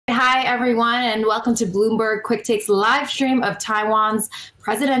Hi, everyone, and welcome to Bloomberg QuickTake's live stream of Taiwan's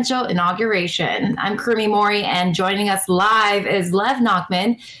presidential inauguration. I'm Kurumi Mori, and joining us live is Lev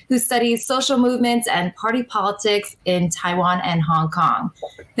Nachman, who studies social movements and party politics in Taiwan and Hong Kong.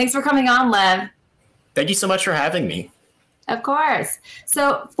 Thanks for coming on, Lev. Thank you so much for having me. Of course.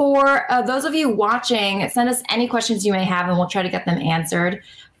 So for those of you watching, send us any questions you may have, and we'll try to get them answered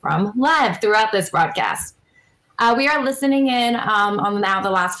from Lev throughout this broadcast. We are listening in on now the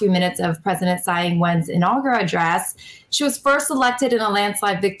last few minutes of President Tsai Ing-wen's inaugural address. She was first elected in a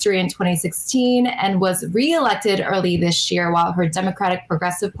landslide victory in 2016 and was re-elected early this year while her Democratic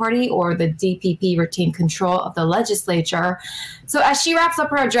Progressive Party, or the DPP, retained control of the legislature. So as she wraps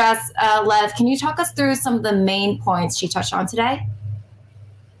up her address, Lev, can you talk us through some of the main points she touched on today?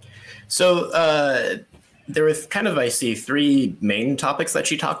 So there was kind of, I see, three main topics that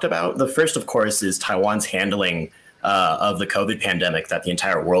she talked about. The first, of course, is Taiwan's handling of the COVID pandemic that the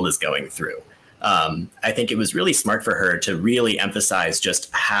entire world is going through. I think it was really smart for her to really emphasize just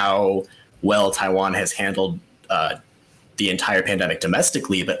how well Taiwan has handled the entire pandemic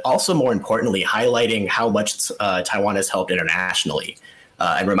domestically, but also more importantly, highlighting how much Taiwan has helped internationally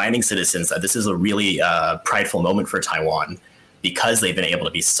and reminding citizens that this is a really prideful moment for Taiwan, because they've been able to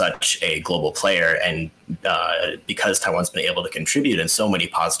be such a global player and because Taiwan's been able to contribute in so many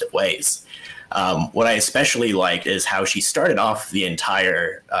positive ways. What I especially liked is how she started off the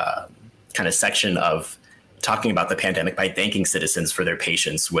entire kind of section of talking about the pandemic by thanking citizens for their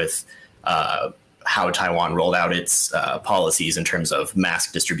patience with how Taiwan rolled out its policies in terms of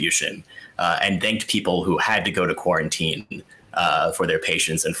mask distribution, and thanked people who had to go to quarantine for their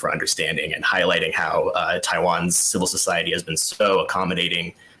patience and for understanding, and highlighting how Taiwan's civil society has been so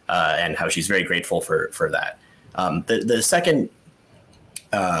accommodating and how she's very grateful for that. The second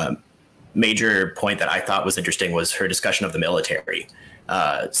major point that I thought was interesting was her discussion of the military.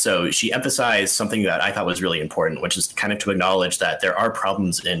 So she emphasized something that I thought was really important, which is kind of to acknowledge that there are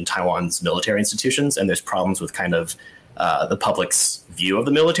problems in Taiwan's military institutions, and there's problems with kind of the public's view of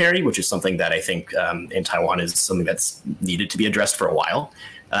the military, which is something that I think in Taiwan is something that's needed to be addressed for a while.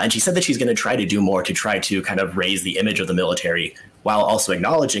 And she said that she's going to try to do more to try to kind of raise the image of the military, while also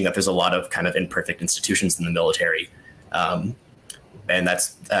acknowledging that there's a lot of kind of imperfect institutions in the military. And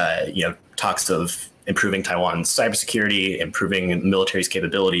that's, talks of improving Taiwan's cybersecurity, improving the military's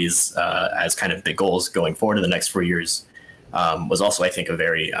capabilities as kind of big goals going forward in the next 4 years, was also, I think, a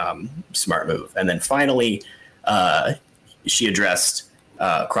very smart move. And then finally, she addressed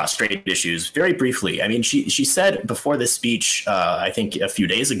cross-strait issues very briefly. I mean, she said before this speech, I think a few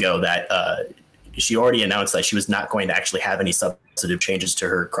days ago, that she already announced that she was not going to actually have any substantive changes to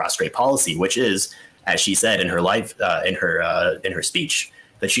her cross-strait policy, which is, as she said in her in her speech,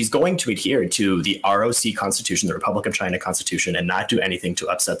 that she's going to adhere to the ROC Constitution, the Republic of China Constitution, and not do anything to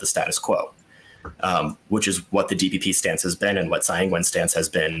upset the status quo, which is what the DPP stance has been and what Tsai Ing-wen's stance has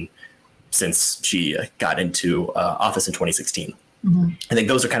been since she got into office in 2016. Mm-hmm. I think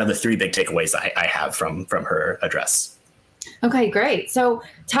those are kind of the three big takeaways I have from her address. Okay, great. So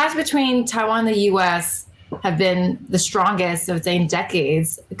ties between Taiwan and the U.S. have been the strongest, I would say, in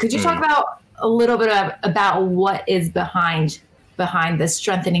decades. Could you talk about a little bit about what is behind the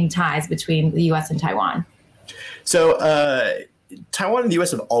strengthening ties between the U.S. and Taiwan? So Taiwan and the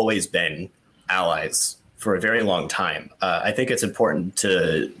U.S. have always been allies for a very long time. I think it's important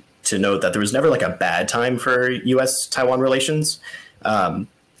to note that there was never like a bad time for U.S.-Taiwan relations.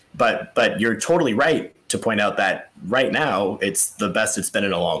 But you're totally right to point out that right now it's the best it's been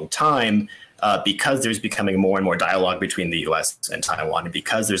in a long time, because there's becoming more and more dialogue between the U.S. and Taiwan, and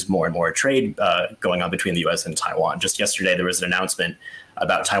because there's more and more trade going on between the U.S. and Taiwan. Just yesterday, there was an announcement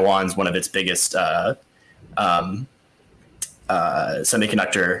about Taiwan's one of its biggest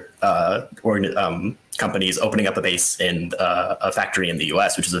semiconductor companies opening up a base in a factory in the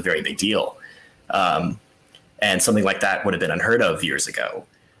U.S., which is a very big deal. And something like that would have been unheard of years ago.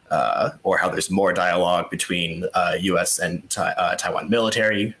 Or how there's more dialogue between U.S. and Taiwan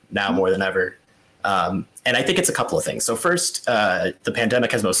military now more than ever. And I think it's a couple of things. So first, the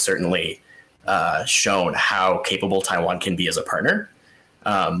pandemic has most certainly shown how capable Taiwan can be as a partner.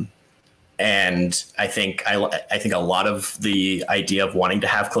 And I think a lot of the idea of wanting to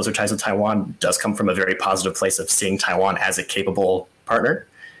have closer ties with Taiwan does come from a very positive place of seeing Taiwan as a capable partner.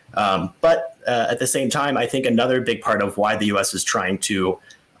 But at the same time, I think another big part of why the U.S. is trying to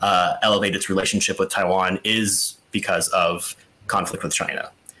elevate its relationship with Taiwan is because of conflict with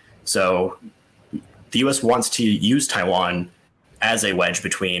China. So the U.S. wants to use Taiwan as a wedge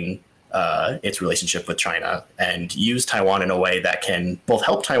between its relationship with China, and use Taiwan in a way that can both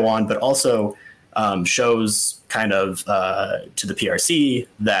help Taiwan, but also shows kind of to the PRC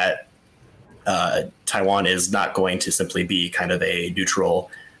that Taiwan is not going to simply be kind of a neutral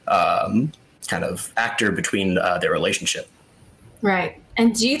kind of actor between their relationship. Right.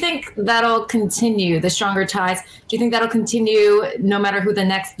 And do you think that'll continue, the stronger ties? Do you think that'll continue no matter who the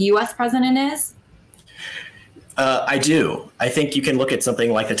next U.S. president is? I do. I think you can look at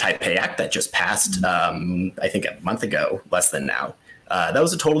something like the Taipei Act that just passed, I think a month ago, less than now. That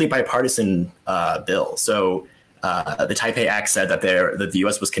was a totally bipartisan bill. So the Taipei Act said that the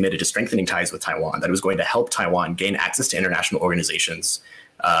U.S. was committed to strengthening ties with Taiwan, that it was going to help Taiwan gain access to international organizations,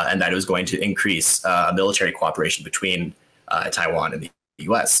 and that it was going to increase military cooperation between Taiwan and the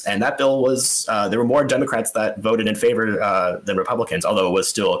U.S. And that bill was, there were more Democrats that voted in favor than Republicans, although it was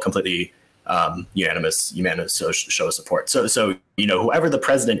still completely unanimous show of support. So whoever the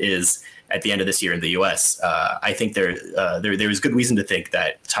president is at the end of this year in the U.S., I think there is good reason to think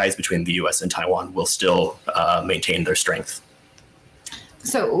that ties between the U.S. and Taiwan will still maintain their strength.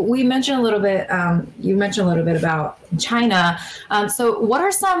 So we mentioned a little bit, you mentioned a little bit about China. So what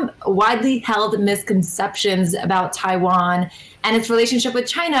are some widely held misconceptions about Taiwan and its relationship with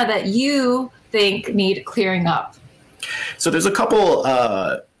China that you think need clearing up? So there's a couple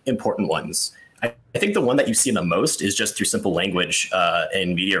important ones. I think the one that you see the most is just through simple language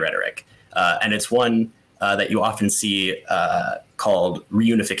in media rhetoric. And it's one that you often see called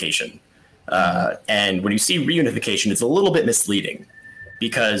reunification. And when you see reunification, it's a little bit misleading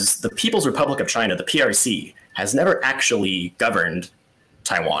because the People's Republic of China, the PRC, has never actually governed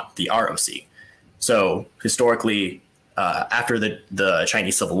Taiwan, the ROC. So historically, after the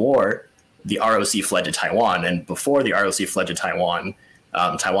Chinese Civil War, the ROC fled to Taiwan. And before the ROC fled to Taiwan,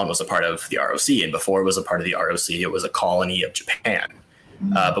 Taiwan was a part of the ROC. And before it was a part of the ROC, it was a colony of Japan.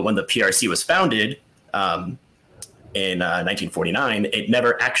 But when the PRC was founded in 1949, it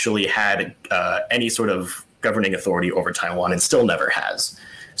never actually had any sort of governing authority over Taiwan and still never has.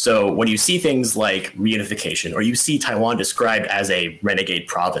 So when you see things like reunification or you see Taiwan described as a renegade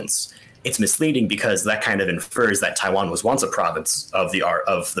province, it's misleading because that kind of infers that Taiwan was once a province of the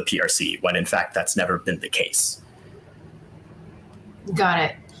PRC, when in fact that's never been the case. Got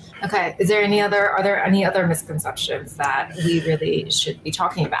it. Okay. Are there any other misconceptions that we really should be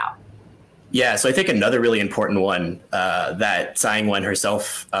talking about? Yeah. So I think another really important one that Tsai Ing-wen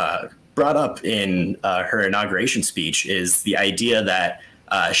herself brought up in her inauguration speech is the idea that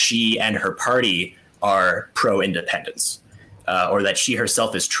she and her party are pro-independence, or that she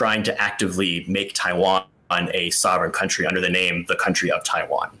herself is trying to actively make Taiwan a sovereign country under the name the country of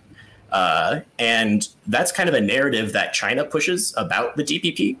Taiwan. And that's kind of a narrative that China pushes about the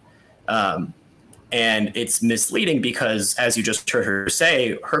DPP. And it's misleading because, as you just heard her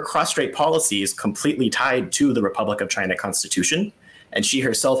say, her cross-strait policy is completely tied to the Republic of China Constitution. And she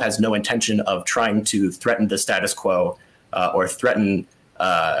herself has no intention of trying to threaten the status quo or threaten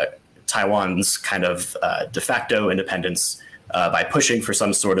Taiwan's kind of de facto independence by pushing for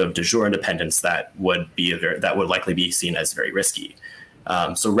some sort of de jure independence that would likely be seen as very risky.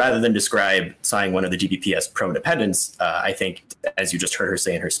 So rather than describe Tsai Ing-wen of the DPP as pro-independence, I think, as you just heard her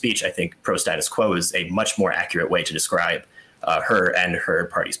say in her speech, I think pro-status quo is a much more accurate way to describe her and her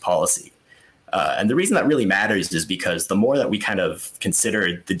party's policy. And the reason that really matters is because the more that we kind of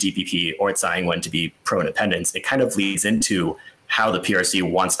consider the DPP or Tsai Ing-wen to be pro-independence, it kind of leads into how the PRC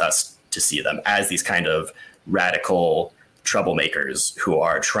wants us to see them as these kind of radical troublemakers who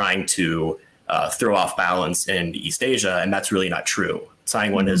are trying to throw off balance in East Asia, and that's really not true. Tsai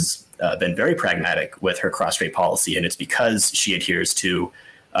Ing-wen has been very pragmatic with her cross-strait policy, and it's because she adheres to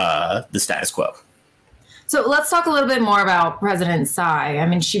the status quo. So let's talk a little bit more about President Tsai. I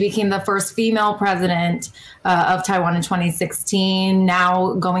mean, she became the first female president of Taiwan in 2016,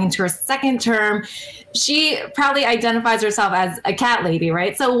 now going into her second term. She proudly identifies herself as a cat lady,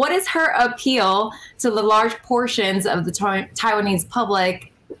 right? So what is her appeal to the large portions of the Taiwanese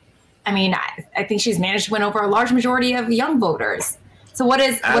public? I mean, I think she's managed to win over a large majority of young voters. So what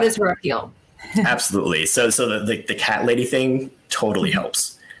is her appeal? Absolutely. So the cat lady thing totally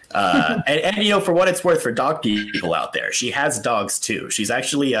helps. And for what it's worth, for dog people out there, she has dogs too. She's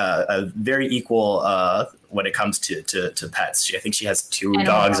actually a very equal when it comes to pets. I think she has 2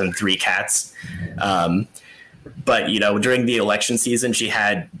 dogs and 3 cats. But during the election season, she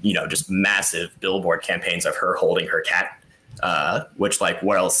had just massive billboard campaigns of her holding her cat. Which, like,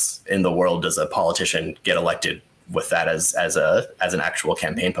 what else in the world does a politician get elected with that as an actual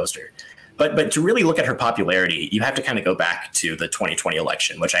campaign poster? But to really look at her popularity, you have to kind of go back to the 2020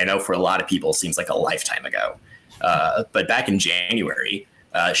 election, which I know for a lot of people seems like a lifetime ago. But back in January,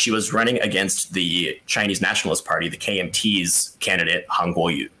 she was running against the Chinese Nationalist Party, the KMT's candidate, Han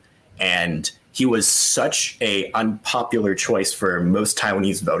Kuo-yu. And he was such a unpopular choice for most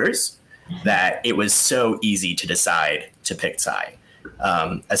Taiwanese voters that it was so easy to decide to pick Tsai.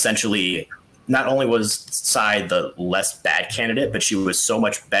 Essentially, not only was Tsai the less bad candidate, but she was so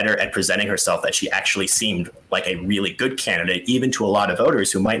much better at presenting herself that she actually seemed like a really good candidate, even to a lot of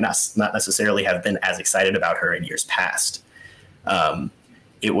voters who might not necessarily have been as excited about her in years past.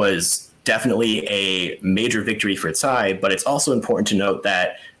 It was definitely a major victory for Tsai, but it's also important to note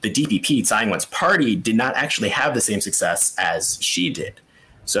that the DPP, Tsai Ing-wen's party, did not actually have the same success as she did.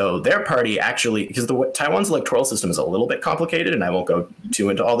 So their party actually, because Taiwan's electoral system is a little bit complicated, and I won't go too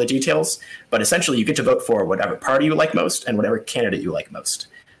into all the details, but essentially you get to vote for whatever party you like most and whatever candidate you like most.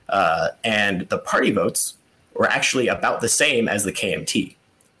 And the party votes were actually about the same as the KMT.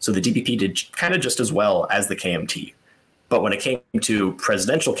 So the DPP did kind of just as well as the KMT. But when it came to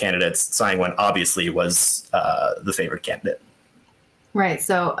presidential candidates, Tsai Ing-wen obviously was the favored candidate. Right.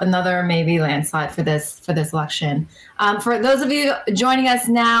 So another maybe landslide for this election. For those of you joining us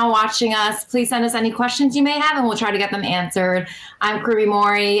now, watching us, please send us any questions you may have, and we'll try to get them answered. I'm Kurumi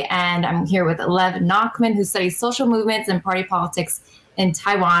Mori, and I'm here with Lev Nachman, who studies social movements and party politics in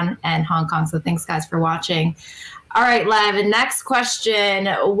Taiwan and Hong Kong. So thanks, guys, for watching. All right, Lev, next question.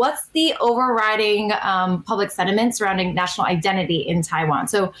 What's the overriding public sentiment surrounding national identity in Taiwan?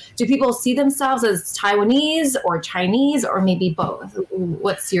 So do people see themselves as Taiwanese or Chinese, or maybe both?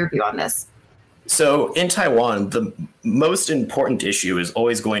 What's your view on this? So in Taiwan, the most important issue is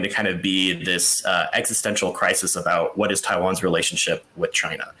always going to kind of be this existential crisis about what is Taiwan's relationship with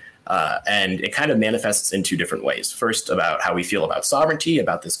China. And it kind of manifests in two different ways. First, about how we feel about sovereignty,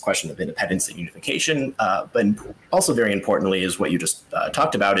 about this question of independence and unification. But also very importantly is what you just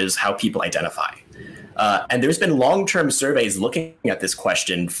talked about, is how people identify. And there's been long-term surveys looking at this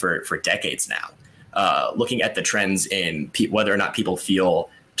question for decades now, looking at the trends in whether or not people feel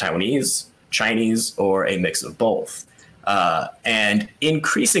Taiwanese, Chinese, or a mix of both. And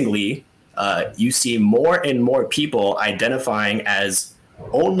increasingly, you see more and more people identifying as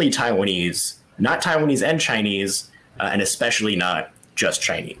only Taiwanese, not Taiwanese and Chinese, and especially not just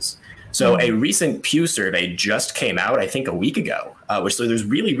Chinese. So a recent Pew survey just came out, I think a week ago, so there's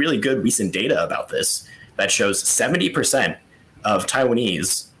really, really good recent data about this that shows 70% of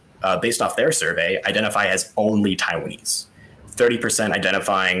Taiwanese, based off their survey, identify as only Taiwanese, 30%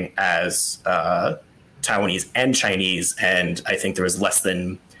 identifying as Taiwanese and Chinese, and I think there was less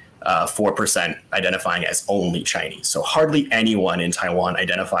than 4% identifying as only Chinese. So hardly anyone in Taiwan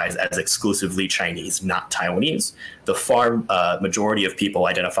identifies as exclusively Chinese, not Taiwanese. The far majority of people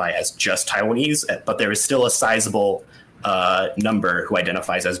identify as just Taiwanese, but there is still a sizable number who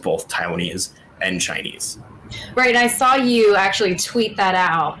identifies as both Taiwanese and Chinese. Right. I saw you actually tweet that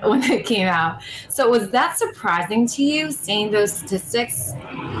out when it came out. So was that surprising to you, seeing those statistics?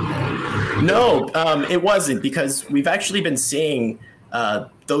 No, it wasn't, because we've actually been seeing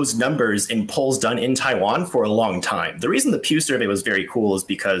those numbers in polls done in Taiwan for a long time. The reason the Pew survey was very cool is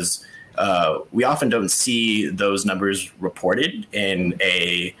because we often don't see those numbers reported in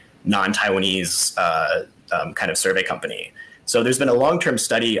a non-Taiwanese kind of survey company. So there's been a long-term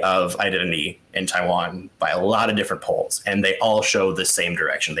study of identity in Taiwan by a lot of different polls, and they all show the same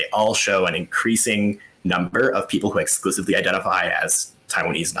direction. They all show an increasing number of people who exclusively identify as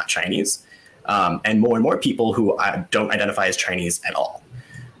Taiwanese, not Chinese, and more people who don't identify as Chinese at all.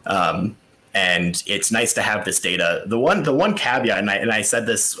 And it's nice to have this data. The one caveat, and I said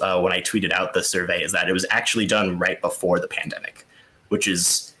this when I tweeted out the survey, is that it was actually done right before the pandemic, which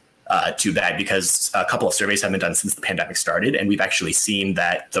is too bad, because a couple of surveys have been done since the pandemic started, and we've actually seen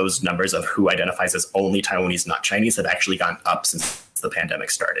that those numbers of who identifies as only Taiwanese, not Chinese, have actually gone up since the pandemic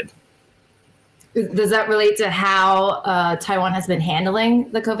started. Does that relate to how Taiwan has been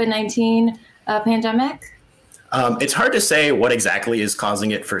handling the COVID-19 pandemic? It's hard to say what exactly is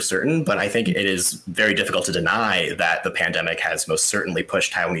causing it for certain, but I think it is very difficult to deny that the pandemic has most certainly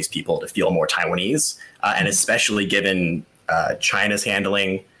pushed Taiwanese people to feel more Taiwanese, and especially given China's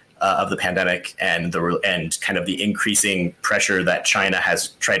handling of the pandemic and kind of the increasing pressure that China has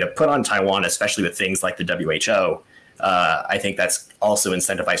tried to put on Taiwan, especially with things like the WHO. I think that's also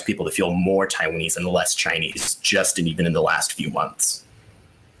incentivized people to feel more Taiwanese and less Chinese, even in the last few months.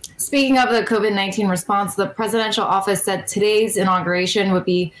 Speaking of the COVID-19 response, the presidential office said today's inauguration would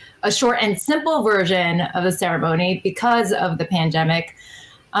be a short and simple version of the ceremony because of the pandemic.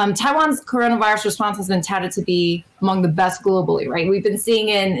 Taiwan's coronavirus response has been touted to be among the best globally, right? We've been seeing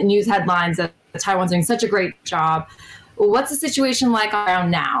in news headlines that Taiwan's doing such a great job. What's the situation like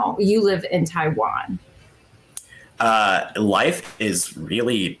around now? You live in Taiwan. Life is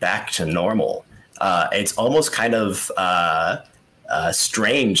really back to normal. It's almost kind of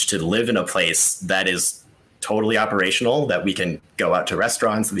strange to live in a place that is totally operational, that we can go out to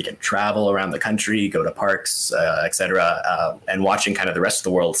restaurants, we can travel around the country, go to parks, etc., and watching kind of the rest of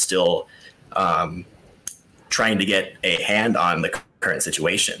the world still trying to get a hand on the current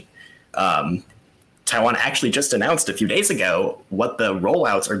situation. Taiwan actually just announced a few days ago what the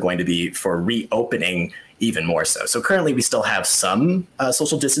rollouts are going to be for reopening even more so. So currently we still have some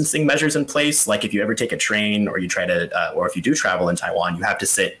social distancing measures in place. Like if you ever take a train or you try to, or if you do travel in Taiwan, you have to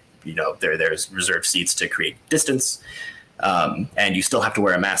sit, there's reserved seats to create distance. And you still have to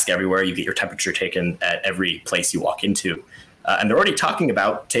wear a mask everywhere. You get your temperature taken at every place you walk into. And they're already talking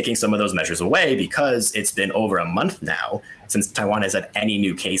about taking some of those measures away because it's been over a month now since Taiwan has had any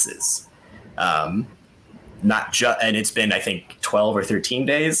new cases. And it's been, I think, 12 or 13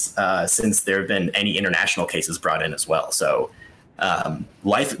 days since there have been any international cases brought in as well. So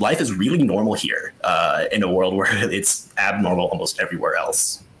life is really normal here in a world where it's abnormal almost everywhere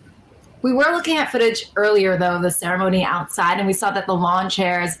else. We were looking at footage earlier, though, the ceremony outside, and we saw that the lawn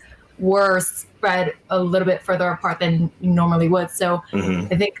chairs were spread a little bit further apart than you normally would. So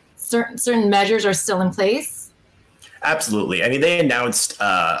I think certain measures are still in place. Absolutely. I mean, they announced,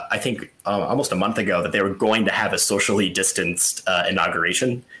 I think, almost a month ago that they were going to have a socially distanced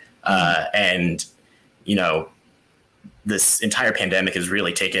inauguration. And, this entire pandemic has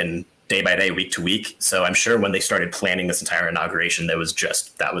really taken day by day, week to week. So I'm sure when they started planning this entire inauguration, that was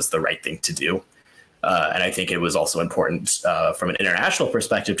the right thing to do. And I think it was also important from an international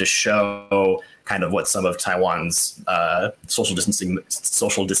perspective to show kind of what some of Taiwan's social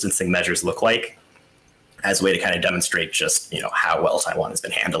distancing measures look like, as a way to kind of demonstrate just, how well Taiwan has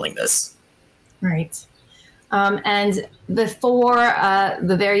been handling this. Right. And before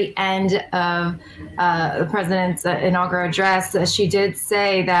the very end of the president's inaugural address, she did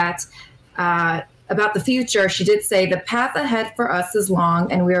say that about the future, she did say the path ahead for us is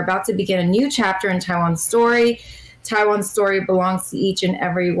long and we are about to begin a new chapter in Taiwan's story. Taiwan's story belongs to each and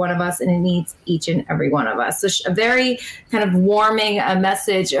every one of us, and it needs each and every one of us. So a very kind of warming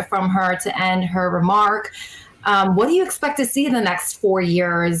message from her to end her remark. What do you expect to see in the next 4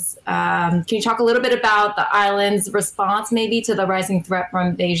 years? Can you talk a little bit about the island's response maybe to the rising threat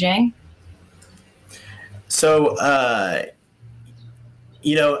from Beijing? So, I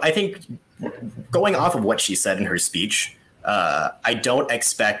think going off of what she said in her speech, I don't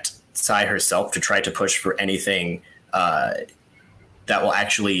expect Tsai herself to try to push for anything that will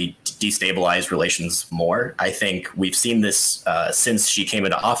actually destabilize relations more. I think we've seen this since she came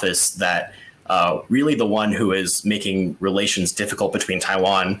into office, that really the one who is making relations difficult between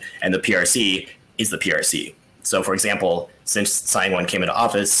Taiwan and the PRC is the PRC. So, for example, since Tsai Ing-wen came into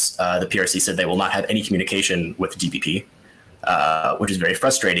office, the PRC said they will not have any communication with the DPP, which is very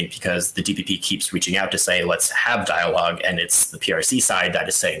frustrating because the DPP keeps reaching out to say, let's have dialogue, and it's the PRC side that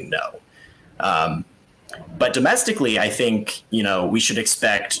is saying no. But domestically, I think, we should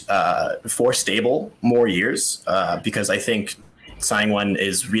expect 4 stable more years because I think Tsai Ing-wen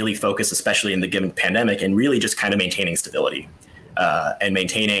is really focused, especially in the given pandemic, and really just kind of maintaining stability and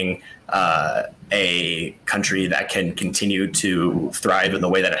maintaining a country that can continue to thrive in the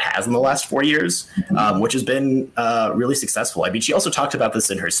way that it has in the last 4 years, which has been really successful. I mean, she also talked about this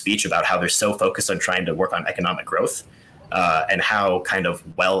in her speech about how they're so focused on trying to work on economic growth and how kind of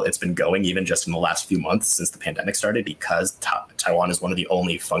well it's been going even just in the last few months since the pandemic started, because Taiwan is one of the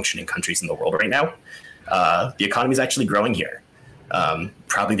only functioning countries in the world right now. The economy is actually growing here.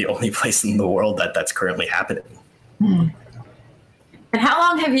 Probably the only place in the world that's currently happening. And how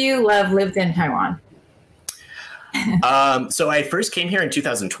long have you, Lev, lived in Taiwan? So I first came here in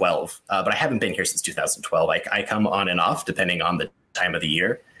 2012, but I haven't been here since 2012. I come on and off depending on the time of the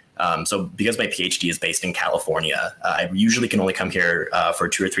year. So because my PhD is based in California, I usually can only come here for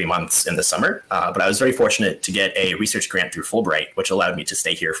 2 or 3 months in the summer. But I was very fortunate to get a research grant through Fulbright, which allowed me to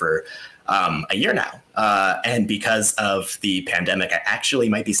stay here for a year now. And because of the pandemic, I actually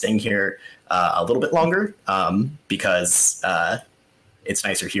might be staying here a little bit longer because it's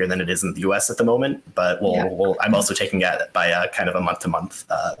nicer here than it is in the US at the moment. But I'm also taking it by a kind of a month-to-month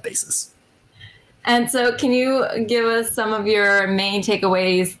basis. And so can you give us some of your main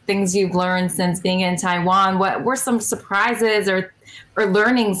takeaways, things you've learned since being in Taiwan? What were some surprises or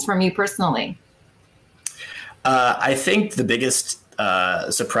learnings from you personally? I think the biggest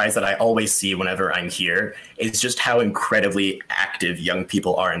surprise that I always see whenever I'm here is just how incredibly active young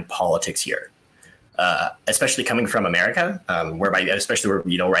people are in politics here. Especially coming from America, especially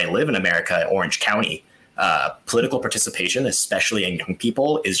where I live in America, Orange County. Political participation, especially in young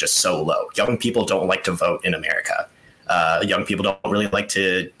people, is just so low. Young people don't like to vote in America. Young people don't really like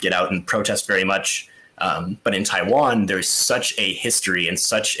to get out and protest very much. But in Taiwan, there's such a history and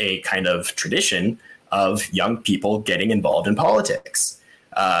such a kind of tradition of young people getting involved in politics.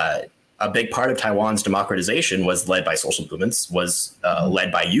 A big part of Taiwan's democratization was led by social movements, was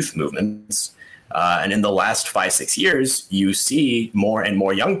led by youth movements. And in the last 5-6 years, you see more and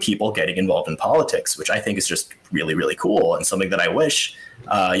more young people getting involved in politics, which I think is just really, really cool, and something that I wish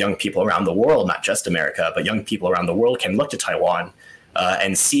young people around the world, not just America, but young people around the world can look to Taiwan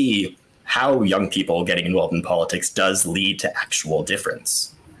and see how young people getting involved in politics does lead to actual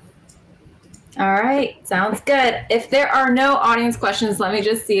difference. All right, sounds good. If there are no audience questions, let me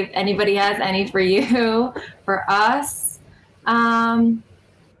just see if anybody has any for you, for us.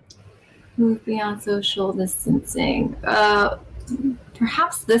 Move beyond social distancing.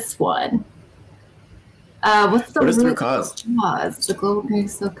 Perhaps this one. What's the root cause? The global community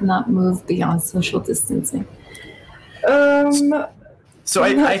still cannot move beyond social distancing. So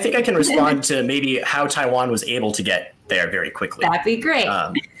I think I can respond to maybe how Taiwan was able to get there very quickly. That'd be great.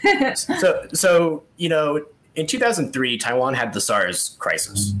 So you know, in 2003, Taiwan had the SARS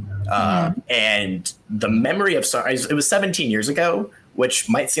crisis, and the memory of SARS, it was 17 years ago, which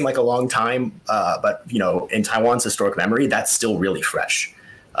might seem like a long time, but you know, in Taiwan's historic memory, that's still really fresh.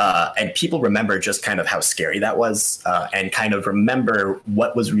 And people remember just kind of how scary that was, and kind of remember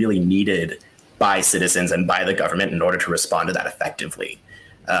what was really needed by citizens and by the government in order to respond to that effectively.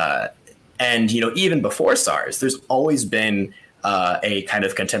 And, you know, even before SARS, there's always been a kind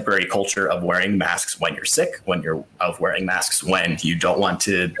of contemporary culture of wearing masks when you're sick, of wearing masks when you don't want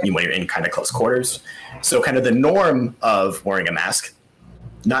to, when you're in kind of close quarters. So kind of the norm of wearing a mask,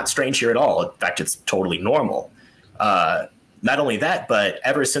 not strange here at all. In fact, it's totally normal. Not only that, but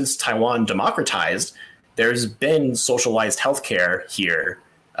ever since Taiwan democratized, there's been socialized healthcare here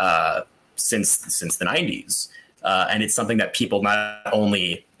since the 90s. And it's something that people not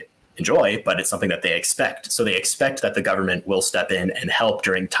only enjoy, but it's something that they expect. So they expect that the government will step in and help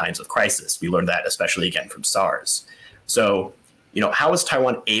during times of crisis. We learned that especially again from SARS. So, you know, how was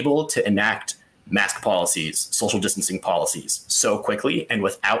Taiwan able to enact mask policies, social distancing policies so quickly and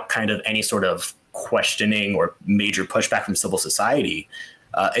without kind of any sort of questioning or major pushback from civil society?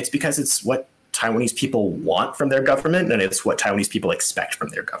 It's because it's what Taiwanese people want from their government, and it's what Taiwanese people expect from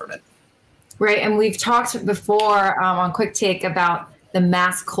their government. Right, and we've talked before on QuickTake about the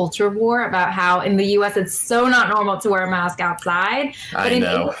mask culture war, about how in the U.S. it's so not normal to wear a mask outside, but in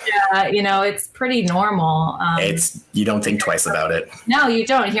Asia, you know, it's pretty normal. You don't think twice about it. No, you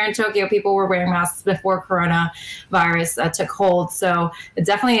don't. Here in Tokyo, people were wearing masks before coronavirus took hold, so it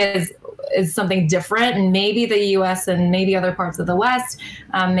definitely is something different, and maybe the U.S. and maybe other parts of the West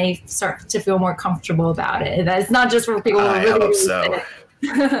may start to feel more comfortable about it. It's not just for people who I really hope so.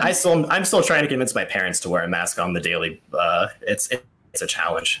 I'm still trying to convince my parents to wear a mask on the daily. It's a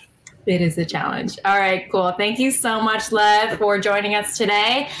challenge. It is a challenge. All right, cool. Thank you so much, Lev, for joining us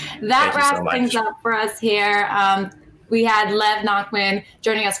today. That wraps things up for us here. We had Lev Nachman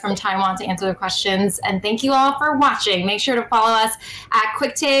joining us from Taiwan to answer the questions. And thank you all for watching. Make sure to follow us at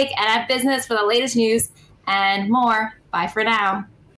QuickTake and at Business for the latest news and more. Bye for now.